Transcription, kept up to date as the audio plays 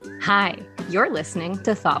Hi, you're listening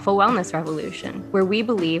to Thoughtful Wellness Revolution, where we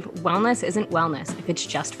believe wellness isn't wellness if it's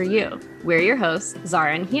just for you. We're your hosts,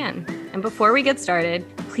 Zara and Hien. And before we get started,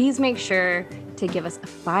 please make sure to give us a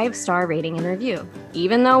 5-star rating and review.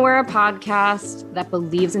 Even though we're a podcast that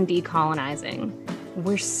believes in decolonizing,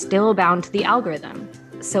 we're still bound to the algorithm.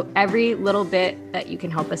 So every little bit that you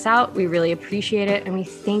can help us out, we really appreciate it. And we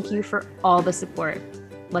thank you for all the support.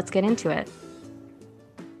 Let's get into it.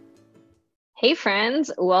 Hey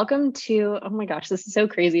friends, welcome to, oh my gosh, this is so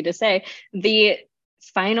crazy to say, the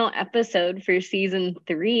final episode for season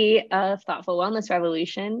 3 of Thoughtful Wellness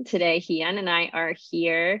Revolution. Today, Hien and I are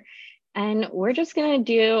here and we're just going to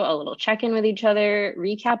do a little check-in with each other,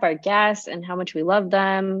 recap our guests and how much we love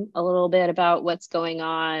them, a little bit about what's going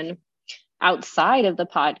on outside of the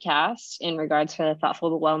podcast in regards to the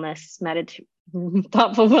Thoughtful Wellness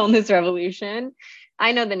Revolution.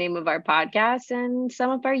 I know the name of our podcast and some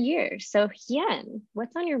of our years. So Hien,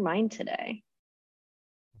 what's on your mind today?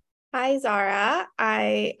 Hi, Zara.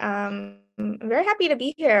 I am very happy to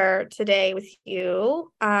be here today with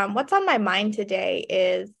you. What's on my mind today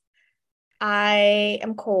is I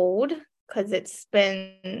am cold because it's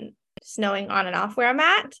been snowing on and off where I'm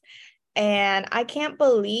at. And I can't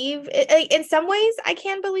believe it. In some ways, I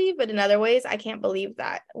can believe, but in other ways, I can't believe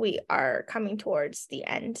that we are coming towards the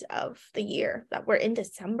end of the year, that we're in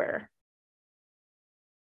December.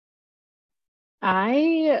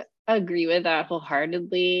 I agree with that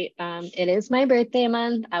wholeheartedly. It is my birthday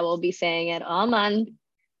month. I will be saying it all month.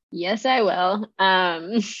 Yes, I will.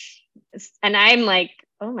 And I'm like,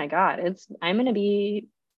 oh my God, I'm going to be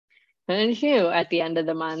 22 at the end of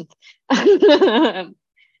the month.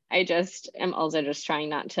 I just am also just trying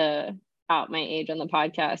not to out my age on the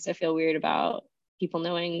podcast. I feel weird about people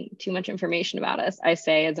knowing too much information about us. I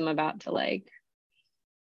say as I'm about to I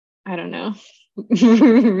don't know,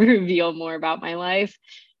 reveal more about my life.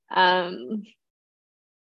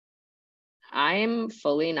 I'm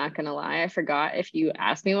fully not going to lie. I forgot. If you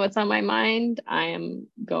ask me what's on my mind, I am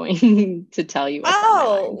going to tell you what's on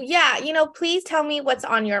my mind. Yeah. Please tell me what's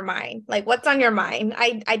on your mind. Like, what's on your mind?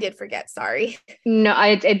 I did forget. Sorry. No,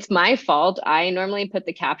 it's my fault. I normally put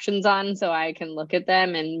the captions on so I can look at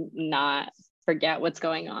them and not forget what's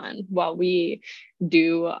going on while we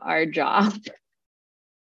do our job.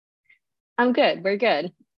 I'm good. We're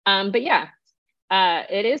good. But yeah,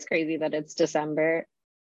 it is crazy that it's December.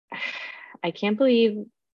 I can't believe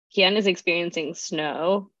Hien is experiencing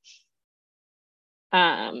snow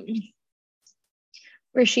where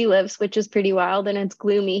she lives, which is pretty wild, and it's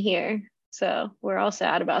gloomy here. So we're all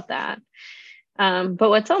sad about that. But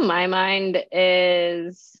what's on my mind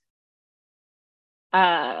is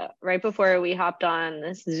right before we hopped on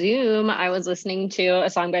this Zoom, I was listening to a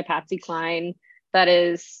song by Patsy Cline that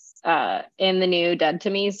is in the new Dead to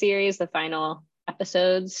Me series, the final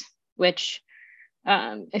episodes, which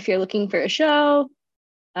if you're looking for a show,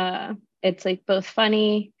 it's like both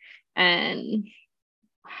funny and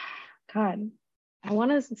God, I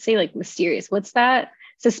want to say like mysterious. What's that?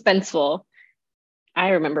 Suspenseful. I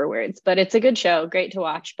remember words, but it's a good show, great to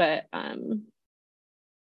watch. But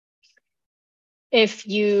if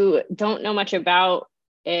you don't know much about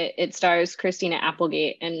it, it stars Christina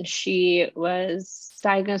Applegate, and she was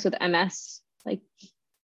diagnosed with MS like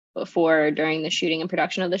before, during the shooting and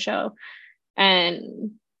production of the show.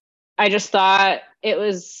 And I just thought it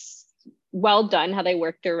was well done how they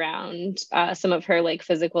worked around some of her like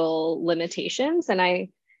physical limitations. And I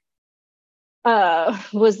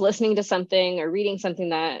was listening to something or reading something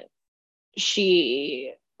that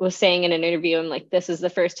she was saying in an interview. I'm like, this is the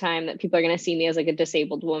first time that people are going to see me as like a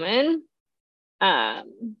disabled woman.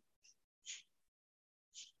 And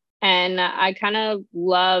I kind of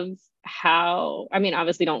love how, I mean,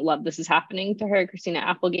 obviously don't love this is happening to her. Christina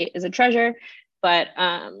Applegate is a treasure, but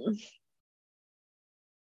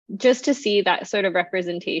just to see that sort of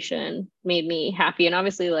representation made me happy. And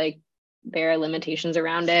obviously like there are limitations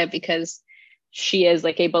around it because she is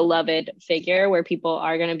like a beloved figure where people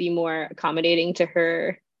are going to be more accommodating to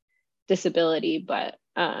her disability. But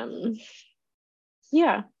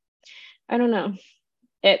yeah, I don't know.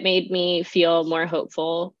 It made me feel more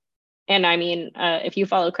hopeful. And I mean, if you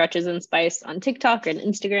follow Crutches and Spice on TikTok and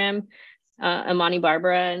Instagram, Imani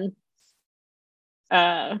Barbara,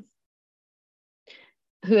 and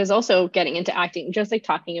who is also getting into acting, just like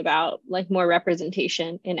talking about like more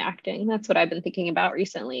representation in acting. That's what I've been thinking about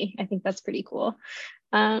recently. I think that's pretty cool.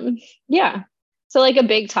 Yeah. So like a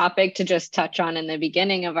big topic to just touch on in the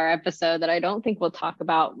beginning of our episode that I don't think we'll talk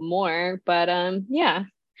about more, but yeah.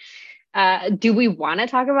 Do we want to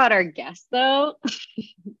talk about our guest though?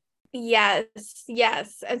 Yes,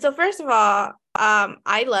 yes. And so first of all,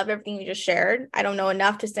 I love everything you just shared. I don't know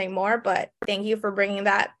enough to say more, but thank you for bringing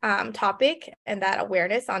that topic and that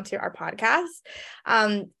awareness onto our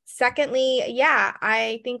podcast. Secondly, yeah,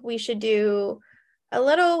 I think we should do a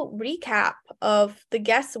little recap of the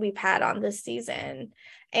guests we've had on this season.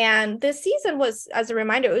 And this season was, as a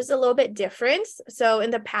reminder, it was a little bit different. So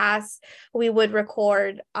in the past, we would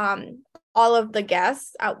record all of the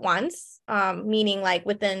guests at once, meaning like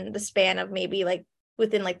within the span of maybe like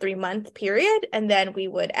within like 3 month period. And then we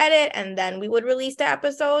would edit and then we would release the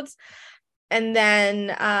episodes. And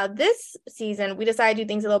then this season, we decided to do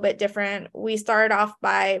things a little bit different. We started off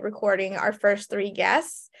by recording our first 3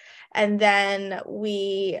 guests. And then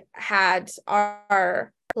we had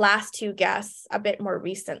our last 2 guests a bit more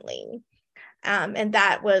recently. And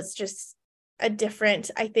that was just a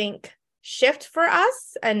different, I think, shift for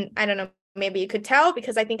us. And I don't know, maybe you could tell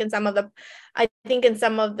because I think in some of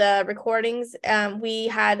the recordings, we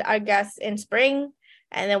had our guests in spring,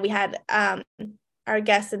 and then we had our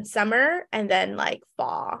guests in summer, and then like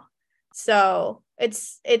fall. So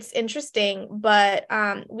it's interesting. But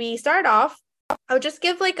we start off. I'll just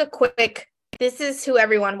give like a quick. This is who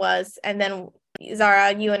everyone was, and then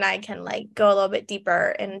Zara, you and I can like go a little bit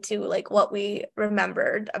deeper into like what we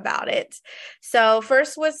remembered about it. So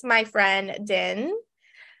first was my friend Din.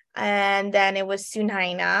 And then it was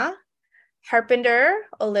Sunaina, Harpinder,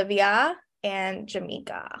 Olivia, and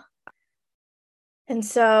Jamika. And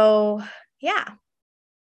so, yeah.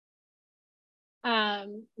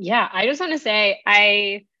 Yeah, I just want to say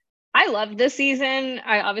I loved this season.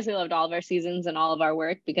 I obviously loved all of our seasons and all of our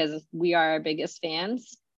work because we are our biggest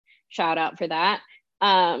fans. Shout out for that.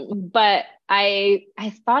 But I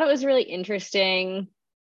thought it was really interesting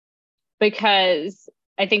because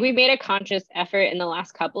I think we made a conscious effort in the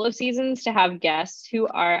last couple of seasons to have guests who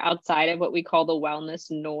are outside of what we call the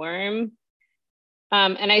wellness norm.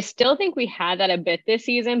 And I still think we had that a bit this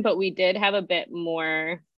season, but we did have a bit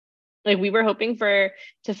more. Like we were hoping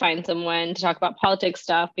to find someone to talk about politics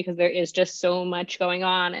stuff because there is just so much going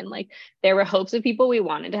on, and like there were hopes of people we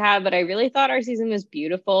wanted to have, but I really thought our season was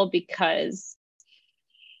beautiful because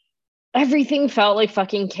everything felt like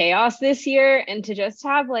fucking chaos this year, and to just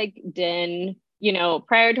have like Din,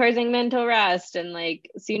 prioritizing mental rest, and like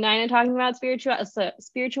Sunaina talking about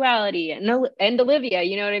spirituality, and Olivia,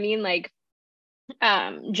 you know what I mean, like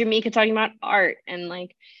Jamika talking about art, and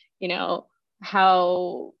like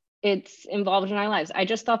how it's involved in our lives. I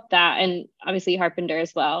just thought that, and obviously Harpinder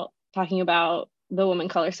as well, talking about the Women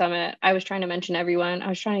Color Summit. I was trying to mention everyone. I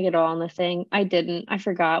was trying to get it all on the thing. I didn't. I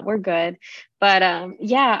forgot. We're good. But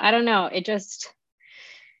yeah, I don't know. It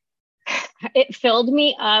filled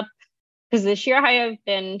me up because this year I have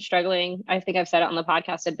been struggling. I think I've said it on the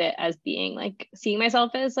podcast a bit as being like seeing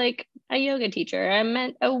myself as like a yoga teacher. I'm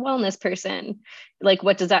a wellness person. Like,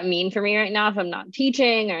 what does that mean for me right now if I'm not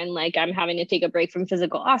teaching, or and like I'm having to take a break from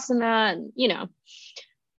physical asana, and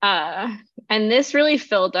and this really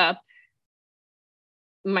filled up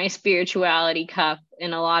my spirituality cup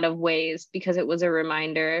in a lot of ways because it was a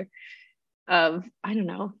reminder of, I don't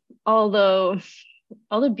know, although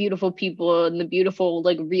all the beautiful people and the beautiful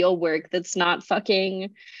like real work that's not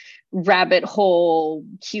fucking rabbit hole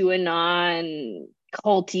QAnon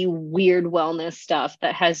culty weird wellness stuff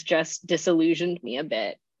that has just disillusioned me a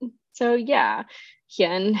bit. So yeah.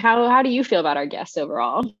 Hien, how do you feel about our guests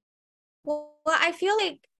overall? Well, I feel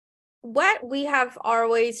like what we have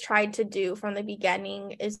always tried to do from the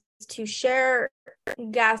beginning is to share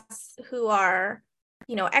guests who are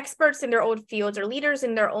experts in their own fields or leaders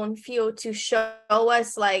in their own field to show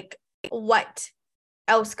us like what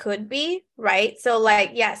else could be, right? So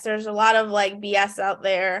like, yes, there's a lot of like BS out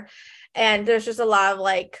there, and there's just a lot of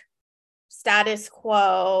like status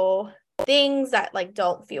quo things that like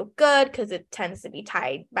don't feel good because it tends to be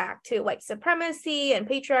tied back to white supremacy and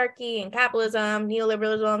patriarchy and capitalism,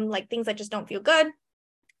 neoliberalism, like things that just don't feel good.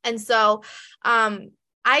 And so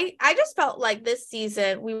I just felt like this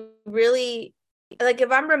season we really, like,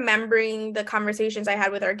 if I'm remembering the conversations I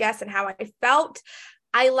had with our guests and how I felt,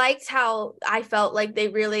 I liked how I felt like they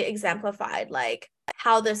really exemplified like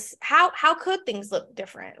how could things look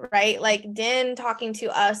different, right? Like Din talking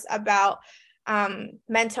to us about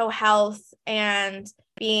mental health and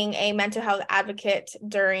being a mental health advocate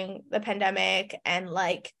during the pandemic, and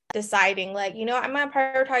like deciding like, I'm going to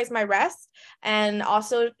prioritize my rest. And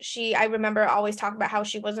also I remember always talking about how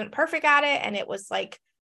she wasn't perfect at it, and it was like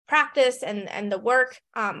practice and the work.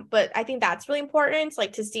 But I think that's really important,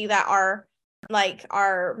 like to see that our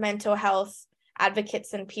mental health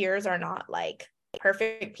advocates and peers are not like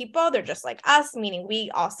perfect people. They're just like us, meaning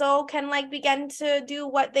we also can like begin to do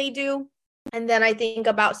what they do. And then I think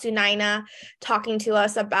about Sunaina talking to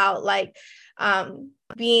us about like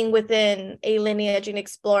being within a lineage and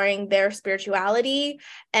exploring their spirituality,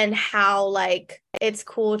 and how like it's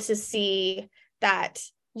cool to see that,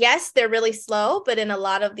 yes, they're really slow, but in a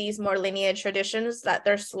lot of these more lineage traditions that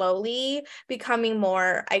they're slowly becoming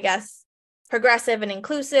more, I guess, progressive and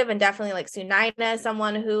inclusive. And definitely like Sunaina is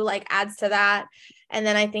someone who like adds to that. And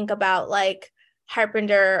then I think about like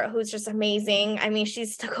Harpinder, who's just amazing. I mean,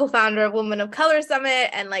 she's the co-founder of Women of Color Summit,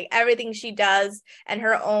 and like everything she does and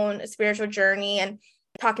her own spiritual journey and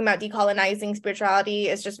talking about decolonizing spirituality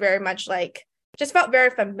is just very much like, just felt very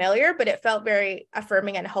familiar, but it felt very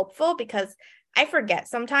affirming and hopeful, because I forget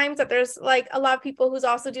sometimes that there's like a lot of people who's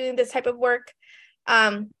also doing this type of work.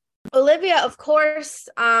 Olivia, of course,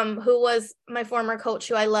 who was my former coach,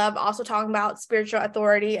 who I love, also talking about spiritual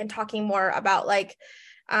authority and talking more about like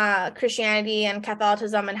Christianity and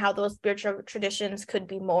Catholicism and how those spiritual traditions could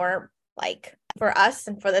be more like for us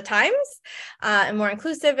and for the times, and more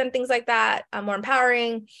inclusive and things like that, more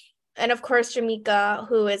empowering. And of course, Jamaica,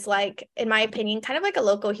 who is like, in my opinion, kind of like a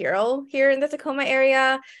local hero here in the Tacoma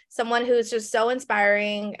area, someone who's just so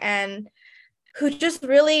inspiring and who just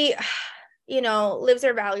really, you know, lives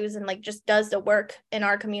their values and like just does the work in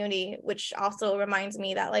our community, which also reminds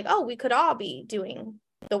me that like, oh, we could all be doing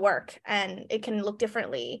the work and it can look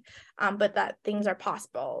differently, but that things are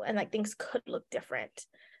possible and like things could look different.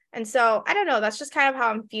 And so I don't know, that's just kind of how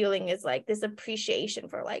I'm feeling, is like this appreciation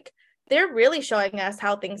for like, they're really showing us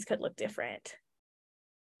how things could look different.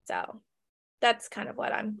 So that's kind of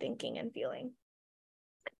what I'm thinking and feeling.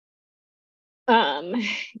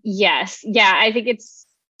 Yes. Yeah, I think it's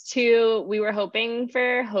too, we were hoping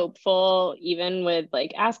for hopeful, even with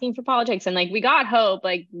like asking for politics, and like we got hope,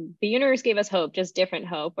 like the universe gave us hope, just different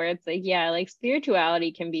hope, where it's like, yeah, like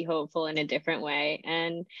spirituality can be hopeful in a different way,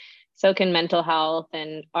 and so can mental health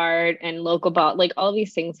and art and local like all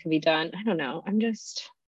these things can be done. I don't know, I'm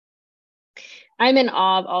in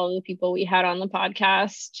awe of all of the people we had on the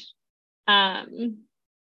podcast.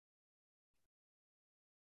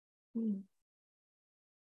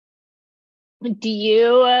 Do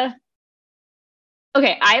you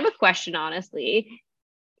okay, I have a question, honestly,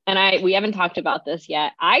 and we haven't talked about this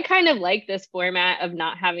yet. I kind of like this format of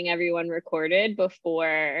not having everyone recorded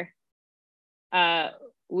before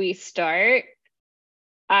we start.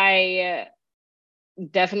 I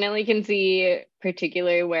definitely can see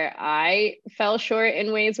particularly where I fell short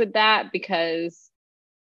in ways with that, because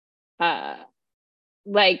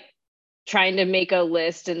like trying to make a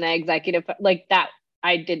list in the executive like that,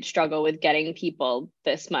 I did struggle with getting people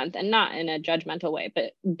this month, and not in a judgmental way,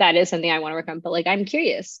 but that is something I want to work on. But like, I'm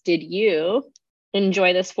curious, did you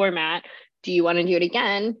enjoy this format? Do you want to do it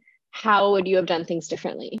again? How would you have done things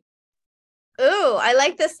differently? Ooh, I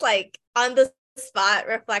like this like on the spot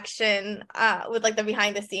reflection with like the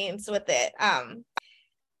behind the scenes with it.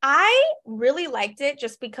 I really liked it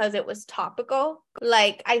just because it was topical.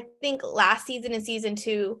 Like, I think last season in season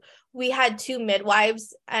 2, we had 2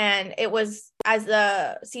 midwives, and it was as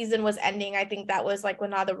the season was ending. I think that was like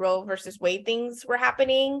when all the Roe versus Wade things were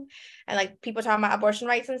happening and like people talking about abortion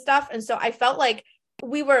rights and stuff. And so I felt like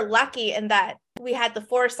we were lucky in that we had the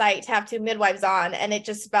foresight to have 2 midwives on, and it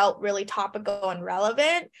just felt really topical and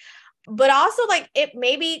relevant. But also like it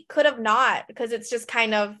maybe could have not, because it's just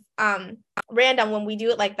kind of random when we do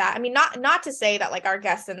it like that. I mean, not to say that like our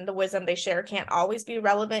guests and the wisdom they share can't always be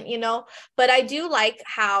relevant, you know, but I do like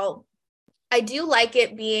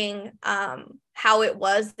it being how it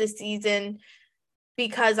was this season,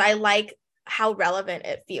 because I like how relevant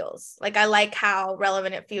it feels. Like I like how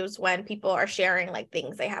relevant it feels when people are sharing like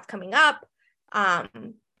things they have coming up,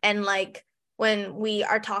 and like when we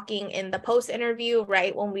are talking in the post interview,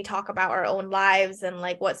 right? When we talk about our own lives and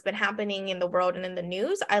like what's been happening in the world and in the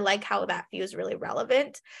news, I like how that feels really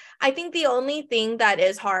relevant. I think the only thing that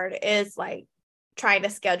is hard is like trying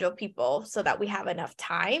to schedule people so that we have enough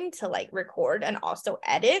time to like record and also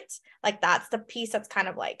edit. Like that's the piece that's kind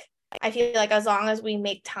of like, I feel like as long as we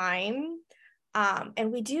make time,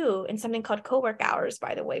 and we do in something called co-work hours,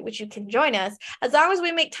 by the way, which you can join us, as long as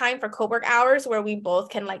we make time for co-work hours where we both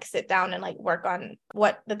can like sit down and like work on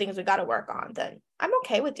what the things we got to work on, then I'm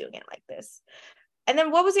okay with doing it like this. And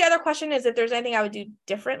then what was the other question, is if there's anything I would do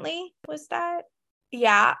differently? Was that?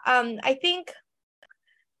 Yeah. I think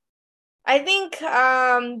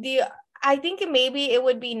maybe it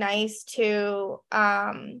would be nice to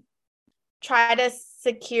try to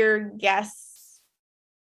secure guests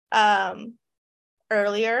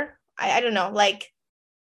earlier. I don't know, like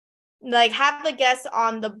have the guests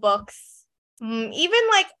on the books, even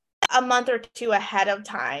like a month or 2 ahead of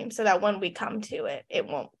time, so that when we come to it, it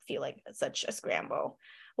won't feel like such a scramble.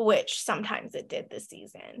 which sometimes it did this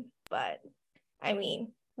season. But I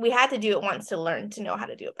mean, we had to do it once to learn to know how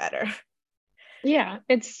to do it better. Yeah,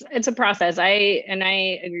 it's a process. I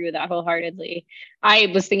agree with that wholeheartedly.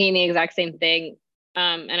 I was thinking the exact same thing.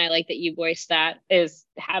 And I like that you voiced that, is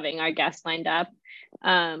having our guests lined up.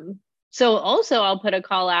 So also I'll put a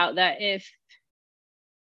call out that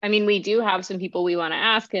we do have some people we want to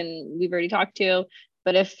ask and we've already talked to,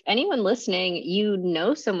 but if anyone listening, you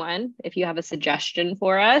know someone, if you have a suggestion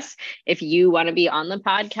for us, if you want to be on the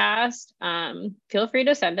podcast, feel free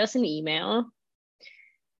to send us an email.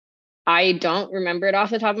 I don't remember it off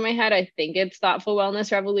the top of my head. I think it's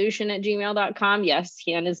thoughtfulwellnessrevolution@gmail.com. Yes,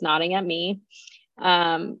 Kian is nodding at me.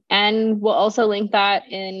 And we'll also link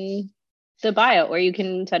that in the bio, or you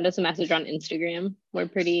can send us a message on Instagram.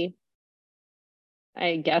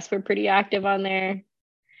 I guess we're pretty active on there.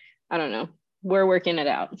 I don't know. We're working it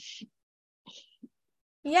out.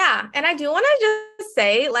 Yeah. And I do want to just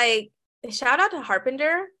say, like, shout out to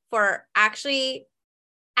Harpender for actually,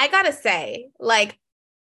 I gotta say, like,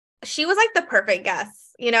 she was like the perfect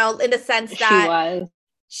guest, in the sense that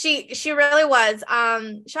she really was.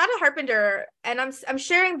 Shout out to Harpender, and I'm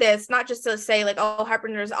sharing this not just to say like, oh,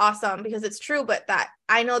 Harpender is awesome, because it's true, but that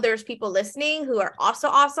I know there's people listening who are also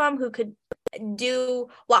awesome, who could do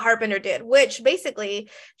what Harpender did, which basically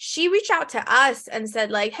she reached out to us and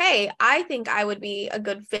said like, hey, I think I would be a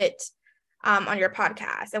good fit on your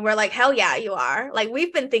podcast. And we're like, hell yeah, you are. Like,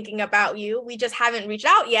 we've been thinking about you. We just haven't reached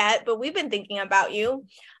out yet, but we've been thinking about you.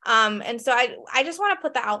 And so I just want to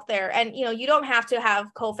put that out there. And, you don't have to have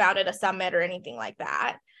co-founded a summit or anything like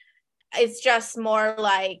that. It's just more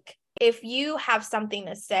like, if you have something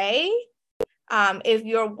to say, if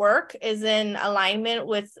your work is in alignment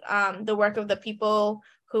with the work of the people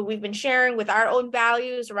who we've been sharing with our own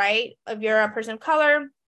values, right? If you're a person of color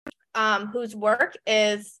whose work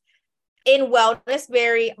is in wellness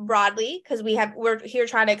very broadly, because we're here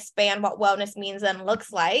trying to expand what wellness means and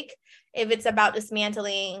looks like. If it's about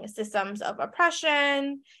dismantling systems of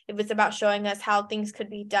oppression, if it's about showing us how things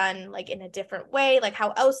could be done like in a different way, like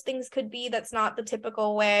how else things could be that's not the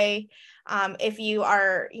typical way. If you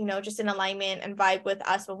are, just in alignment and vibe with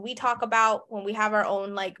us when we have our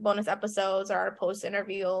own like bonus episodes or our post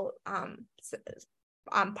interview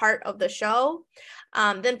part of the show,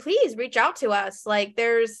 then please reach out to us. Like,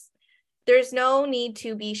 there's no need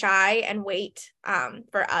to be shy and wait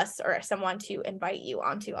for us or someone to invite you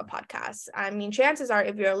onto a podcast. I mean, chances are,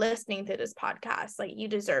 if you're listening to this podcast, like, you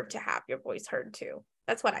deserve to have your voice heard too.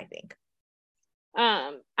 That's what I think.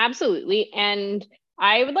 Absolutely. And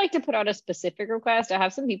I would like to put out a specific request. I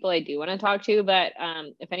have some people I do want to talk to, but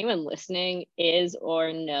if anyone listening is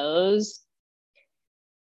or knows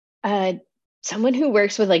someone who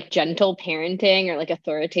works with like gentle parenting or like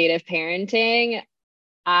authoritative parenting,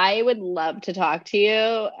 I would love to talk to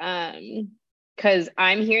you, because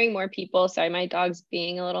I'm hearing more people. Sorry, my dog's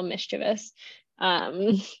being a little mischievous.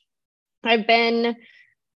 This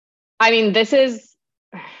is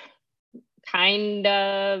kind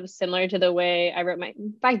of similar to the way I wrote my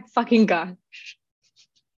fucking gosh.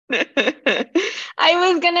 I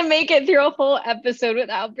was going to make it through a whole episode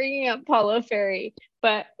without bringing up Paulo Ferry,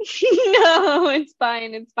 but no, it's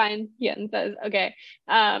fine. It's fine. Yen says, okay.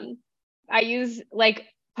 I use like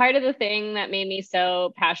part of the thing that made me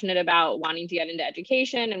so passionate about wanting to get into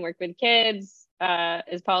education and work with kids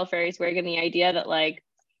is Paulo Ferry's work, and the idea that like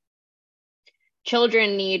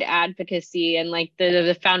children need advocacy, and like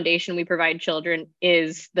the foundation we provide children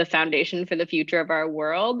is the foundation for the future of our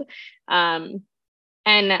world. And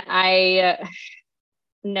I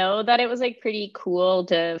know that it was like pretty cool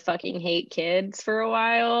to fucking hate kids for a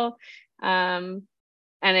while. And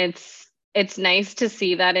it's nice to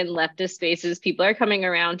see that in leftist spaces, people are coming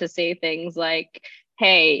around to say things like,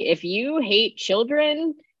 hey, if you hate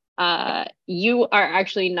children, you are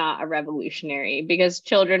actually not a revolutionary, because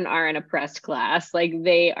children are an oppressed class. Like,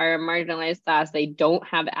 they are a marginalized class. They don't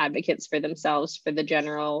have advocates for themselves for the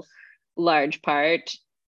general large part,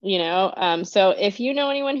 So if you know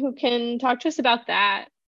anyone who can talk to us about that,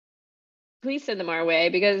 please send them our way,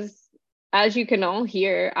 because as you can all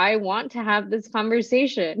hear, I want to have this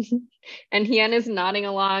conversation. And Hien is nodding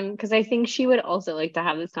along because I think she would also like to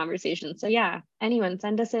have this conversation. So yeah, anyone,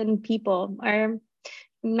 send us in people or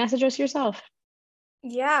message us yourself.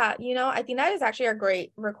 Yeah, I think that is actually a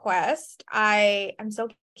great request. I am so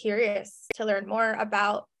curious to learn more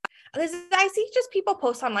about, because I see just people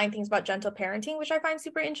post online things about gentle parenting, which I find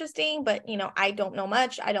super interesting, but I don't know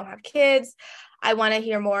much. I don't have kids. I want to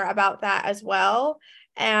hear more about that as well.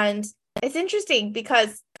 And it's interesting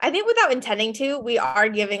because I think without intending to, we are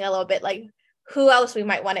giving a little bit like who else we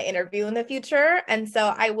might want to interview in the future. And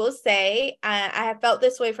so I will say, I have felt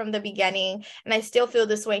this way from the beginning, and I still feel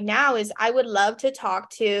this way now, is I would love to talk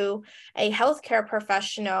to a healthcare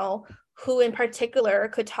professional who in particular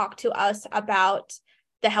could talk to us about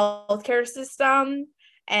the healthcare system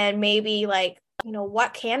and maybe like,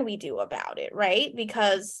 what can we do about it, right?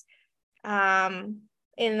 Because in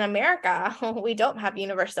America, we don't have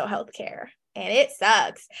universal healthcare and it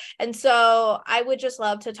sucks. And so I would just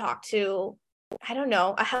love to talk to, I don't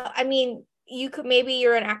know, maybe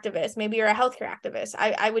you're an activist, maybe you're a healthcare activist.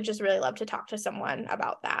 I would just really love to talk to someone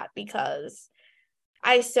about that, because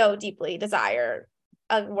I so deeply desire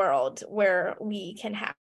a world where we can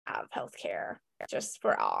have healthcare just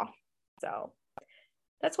for all. So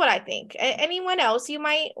that's what I think. Anyone else you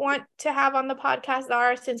might want to have on the podcast,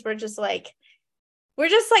 Zara, since we're just like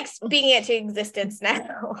speaking it to existence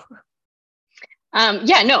now?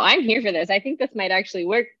 Yeah, no, I'm here for this. I think this might actually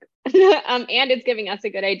work. And it's giving us a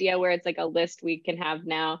good idea where it's like a list we can have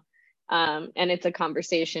now. And it's a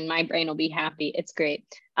conversation. My brain will be happy. It's great.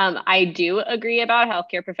 I do agree about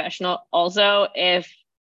healthcare professional. Also, if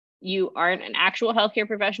you aren't an actual healthcare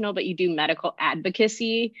professional, but you do medical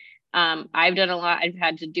advocacy, I've done a lot. I've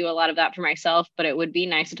had to do a lot of that for myself, but it would be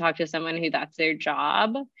nice to talk to someone who that's their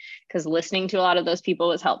job, because listening to a lot of those people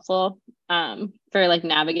was helpful for like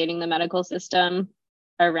navigating the medical system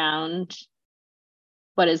around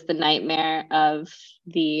what is the nightmare of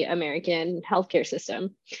the American healthcare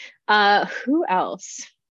system. Who else?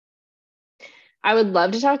 I would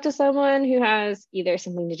love to talk to someone who has either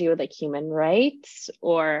something to do with like human rights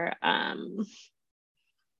or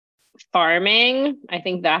farming. I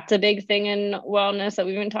think that's a big thing in wellness that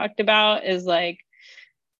we haven't talked about, is like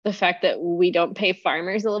the fact that we don't pay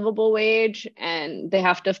farmers a livable wage and they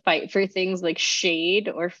have to fight for things like shade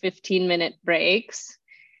or 15-minute breaks.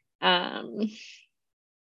 Actually,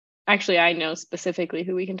 I know specifically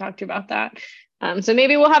who we can talk to about that. So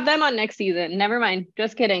maybe we'll have them on next season. Never mind.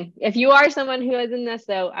 Just kidding. If you are someone who is in this,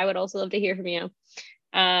 though, I would also love to hear from you.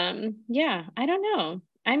 Yeah, I don't know.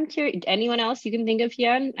 I'm curious. Anyone else you can think of,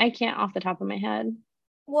 Hien? I can't off the top of my head.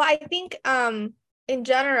 Well, I think in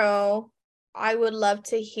general, I would love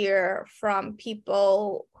to hear from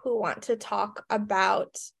people who want to talk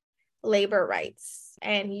about labor rights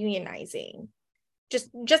and unionizing.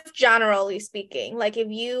 Just generally speaking, like if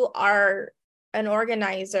you are an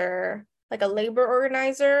organizer, like a labor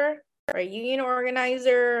organizer or a union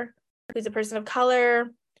organizer who's a person of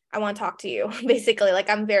color, I want to talk to you. Basically, like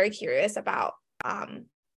I'm very curious about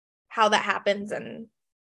how that happens and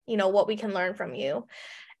what we can learn from you.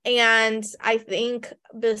 And I think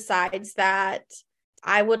besides that,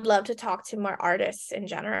 I would love to talk to more artists in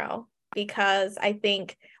general, because I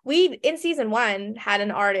think we in season 1 had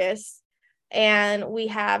an artist, and we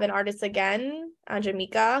have an artist again,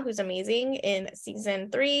 Jamaica, who's amazing, in season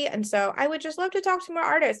 3. And so I would just love to talk to more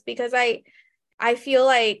artists, because I feel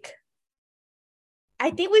like, I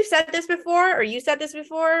think we've said this before, or you said this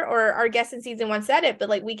before, or our guest in season 1 said it, but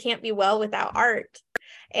like we can't be well without art.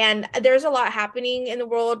 And there's a lot happening in the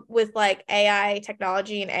world with like AI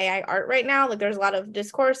technology and AI art right now. Like there's a lot of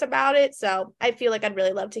discourse about it. So I feel like I'd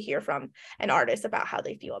really love to hear from an artist about how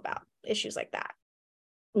they feel about issues like that.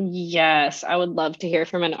 Yes, I would love to hear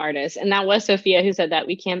from an artist. And that was Sophia who said that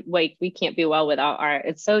we can't be well without art.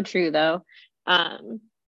 It's so true though.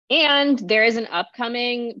 And there is an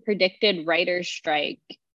upcoming predicted writer's strike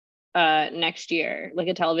next year, like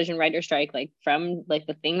a television writer strike, like from like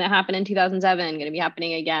the thing that happened in 2007 going to be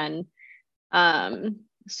happening again.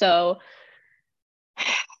 So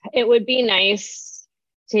it would be nice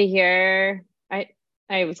to hear.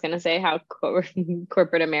 I was going to say how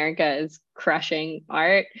corporate America is crushing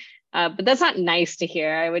art, but that's not nice to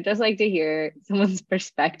hear. I would just like to hear someone's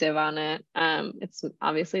perspective on it. It's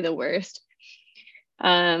obviously the worst.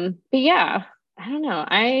 But yeah, I don't know.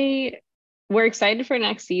 We're excited for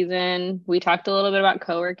next season. We talked a little bit about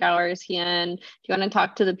co-work hours, Hien. Do you want to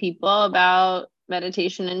talk to the people about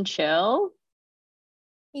meditation and chill?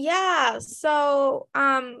 Yeah, so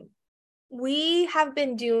we have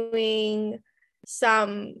been doing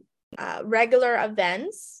some regular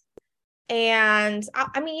events, and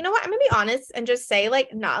I mean, you know what, I'm gonna be honest and just say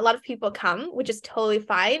like not a lot of people come, which is totally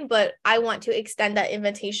fine, but I want to extend that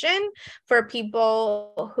invitation for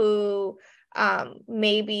people who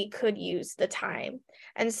maybe could use the time.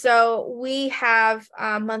 And so we have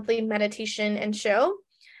monthly meditation and chill,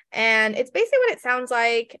 And it's basically what it sounds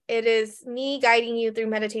like. It is me guiding you through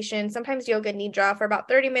meditation, sometimes yoga nidra for about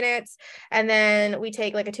 30 minutes. And then we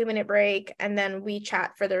take like a 2-minute break, and then we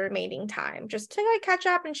chat for the remaining time just to like catch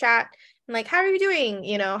up and chat. And like, how are you doing?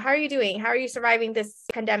 How are you doing? How are you surviving this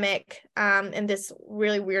pandemic in this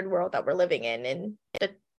really weird world that we're living in the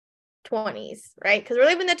 20s, right? Because we're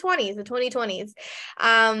living in the 20s, the 2020s.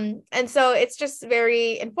 And so it's just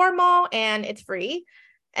very informal and it's free.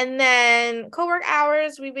 And then co-work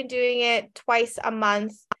hours, we've been doing it twice a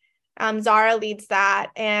month. Zara leads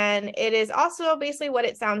that. And it is also basically what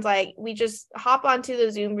it sounds like. We just hop onto the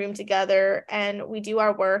Zoom room together and we do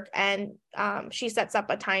our work, and she sets up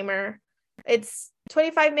a timer. It's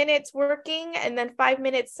 25 minutes working and then 5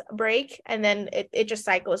 minutes break, and then it just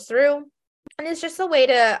cycles through. And it's just a way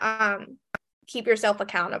to keep yourself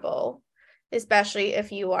accountable, especially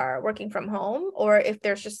if you are working from home or if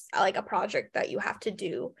there's just like a project that you have to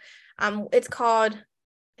do. Is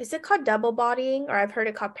it called double bodying, or I've heard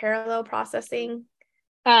it called parallel processing?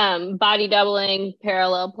 Body doubling,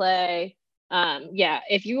 parallel play. Yeah,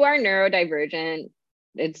 if you are neurodivergent,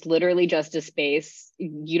 it's literally just a space.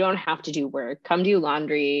 You don't have to do work. Come do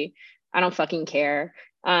laundry. I don't fucking care.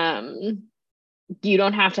 You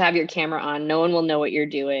don't have to have your camera on. No one will know what you're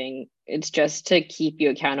doing. It's just to keep you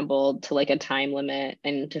accountable to like a time limit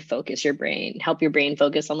and to focus your brain, help your brain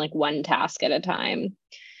focus on like one task at a time.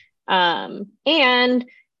 And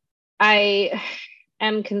I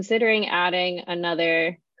am considering adding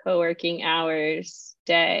another co-working hours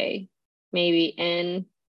day, maybe in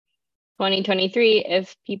 2023.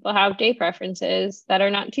 If people have day preferences that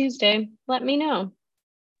are not Tuesday, let me know.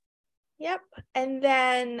 Yep. And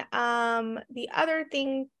then the other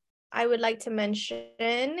thing I would like to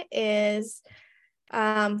mention is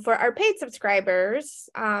for our paid subscribers,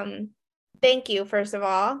 thank you, first of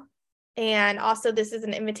all. And also, this is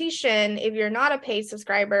an invitation, if you're not a paid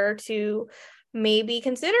subscriber, to maybe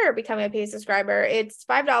consider becoming a paid subscriber. It's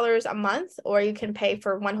 $5 a month, or you can pay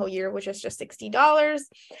for one whole year, which is just $60.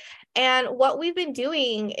 And what we've been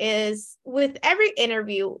doing is with every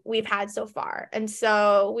interview we've had so far. And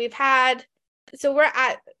so we're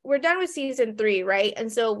done with season 3, right?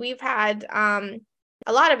 And so we've had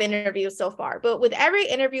a lot of interviews so far, but with every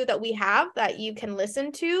interview that we have that you can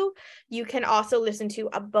listen to, you can also listen to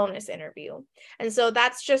a bonus interview. And so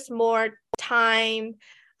that's just more time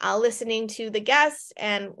listening to the guests.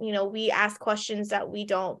 And, we ask questions that we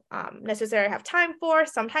don't necessarily have time for.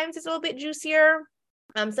 Sometimes it's a little bit juicier.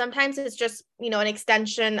 Sometimes it's just, an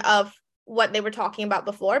extension of what they were talking about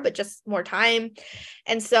before, but just more time.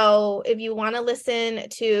 And so if you want to listen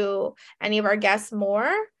to any of our guests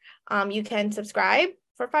more, you can subscribe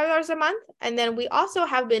for $5 a month. And then we also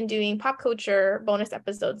have been doing pop culture bonus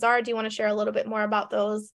episodes. Zara, do you want to share a little bit more about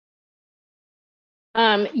those?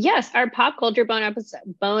 Yes, our pop culture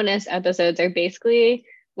bonus episodes are basically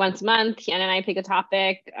once a month. Hien and I pick a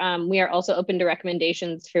topic. We are also open to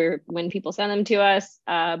recommendations for when people send them to us,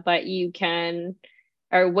 but we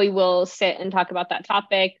will sit and talk about that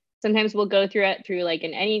topic. Sometimes we'll go through it through like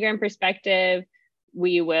an Enneagram perspective.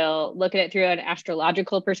 We will look at it through an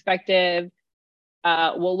astrological perspective.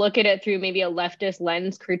 We'll look at it through maybe a leftist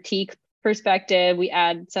lens critique perspective. We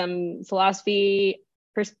add some philosophy,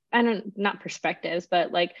 not perspectives,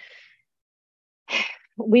 but like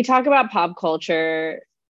we talk about pop culture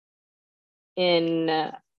in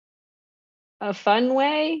a fun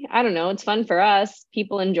way. I don't know. It's fun for us.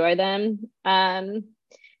 People enjoy them. And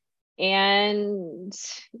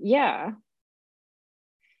yeah.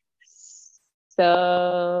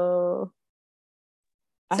 So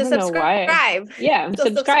I don't know why. Yeah,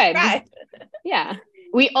 subscribe. Yeah.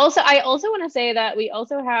 I also want to say that we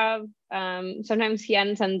also have sometimes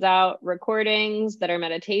Hien sends out recordings that are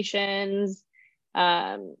meditations.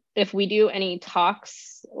 If we do any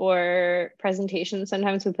talks or presentations,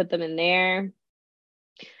 sometimes we put them in there.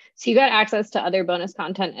 So you get access to other bonus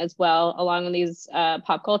content as well, along with these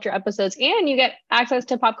pop culture episodes, and you get access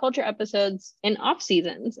to pop culture episodes in off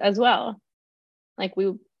seasons as well. Like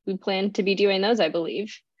we plan to be doing those, I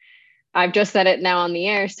believe. I've just said it now on the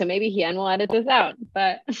air, so maybe Hien will edit this out,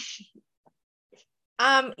 but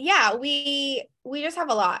yeah, we just have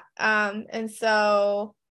a lot. And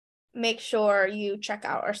so make sure you check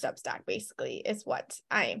out our Substack, basically, is what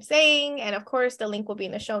I am saying. And of course, the link will be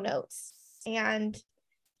in the show notes. And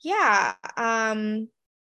yeah,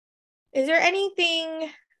 is there anything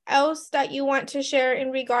else that you want to share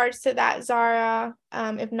in regards to that, Zara?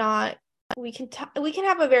 If not, we can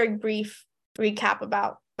have a very brief recap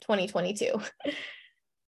about 2022.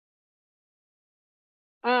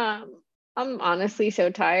 I'm honestly so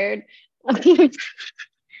tired.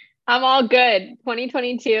 I'm all good.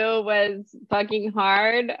 2022 was fucking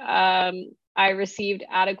hard. I received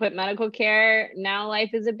adequate medical care. Now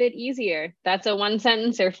life is a bit easier. That's a one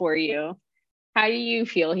sentencer for you. How do you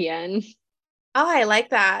feel, Hien? Oh, I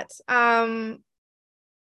like that. I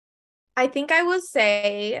think I will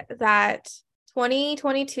say that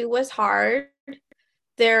 2022 was hard.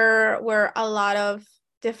 There were a lot of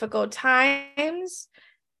difficult times,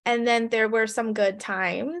 and then there were some good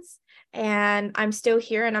times. And I'm still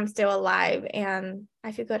here and I'm still alive, and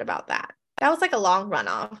I feel good about that. That was like a long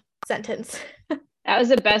runoff sentence. That was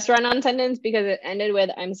the best run-on sentence because it ended with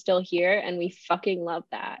 "I'm still here," and we fucking love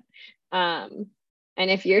that. And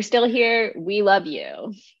if you're still here, we love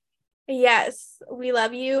you. Yes, we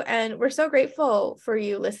love you, and we're so grateful for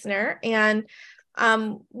you, listener. And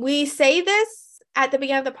we say this at the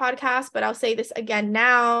beginning of the podcast, but I'll say this again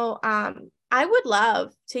now. I would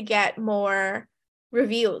love to get more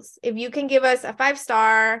reviews. If you can give us a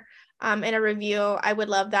 5-star in a review, I would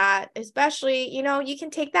love that. Especially, you can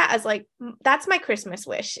take that as like, that's my Christmas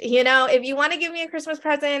wish. If you want to give me a Christmas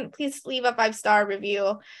present, please leave a 5-star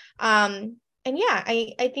review. And yeah,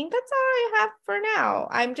 I think that's all I have for now.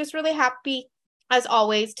 I'm just really happy, as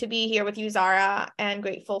always, to be here with you, Zara, and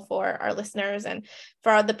grateful for our listeners and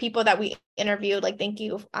for the people that we interviewed. Like, thank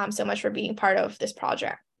you so much for being part of this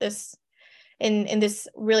project, in this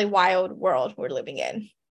really wild world we're living in.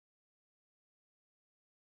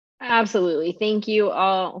 Absolutely. Thank you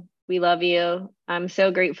all. We love you. I'm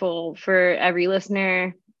so grateful for every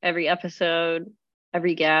listener, every episode,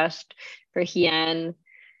 every guest, for Hien.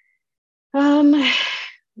 And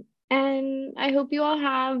I hope you all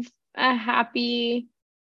have a happy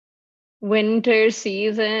winter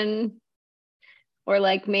season, or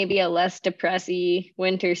like maybe a less depressy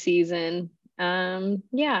winter season.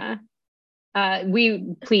 Yeah.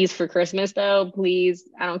 We please, for Christmas though, please,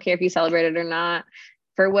 I don't care if you celebrate it or not,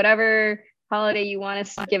 for whatever holiday you want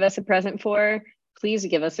to give us a present for, please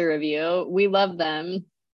give us a review. We love them.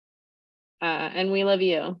 And we love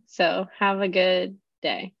you. So have a good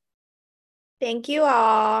day. Thank you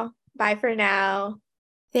all. Bye for now.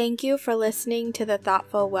 Thank you for listening to the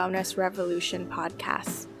Thoughtful Wellness Revolution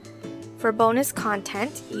podcast. For bonus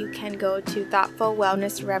content, you can go to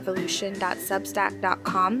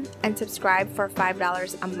thoughtfulwellnessrevolution.substack.com and subscribe for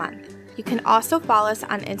 $5 a month. You can also follow us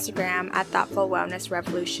on Instagram at Thoughtful Wellness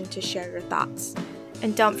Revolution to share your thoughts.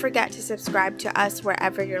 And don't forget to subscribe to us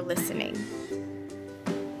wherever you're listening.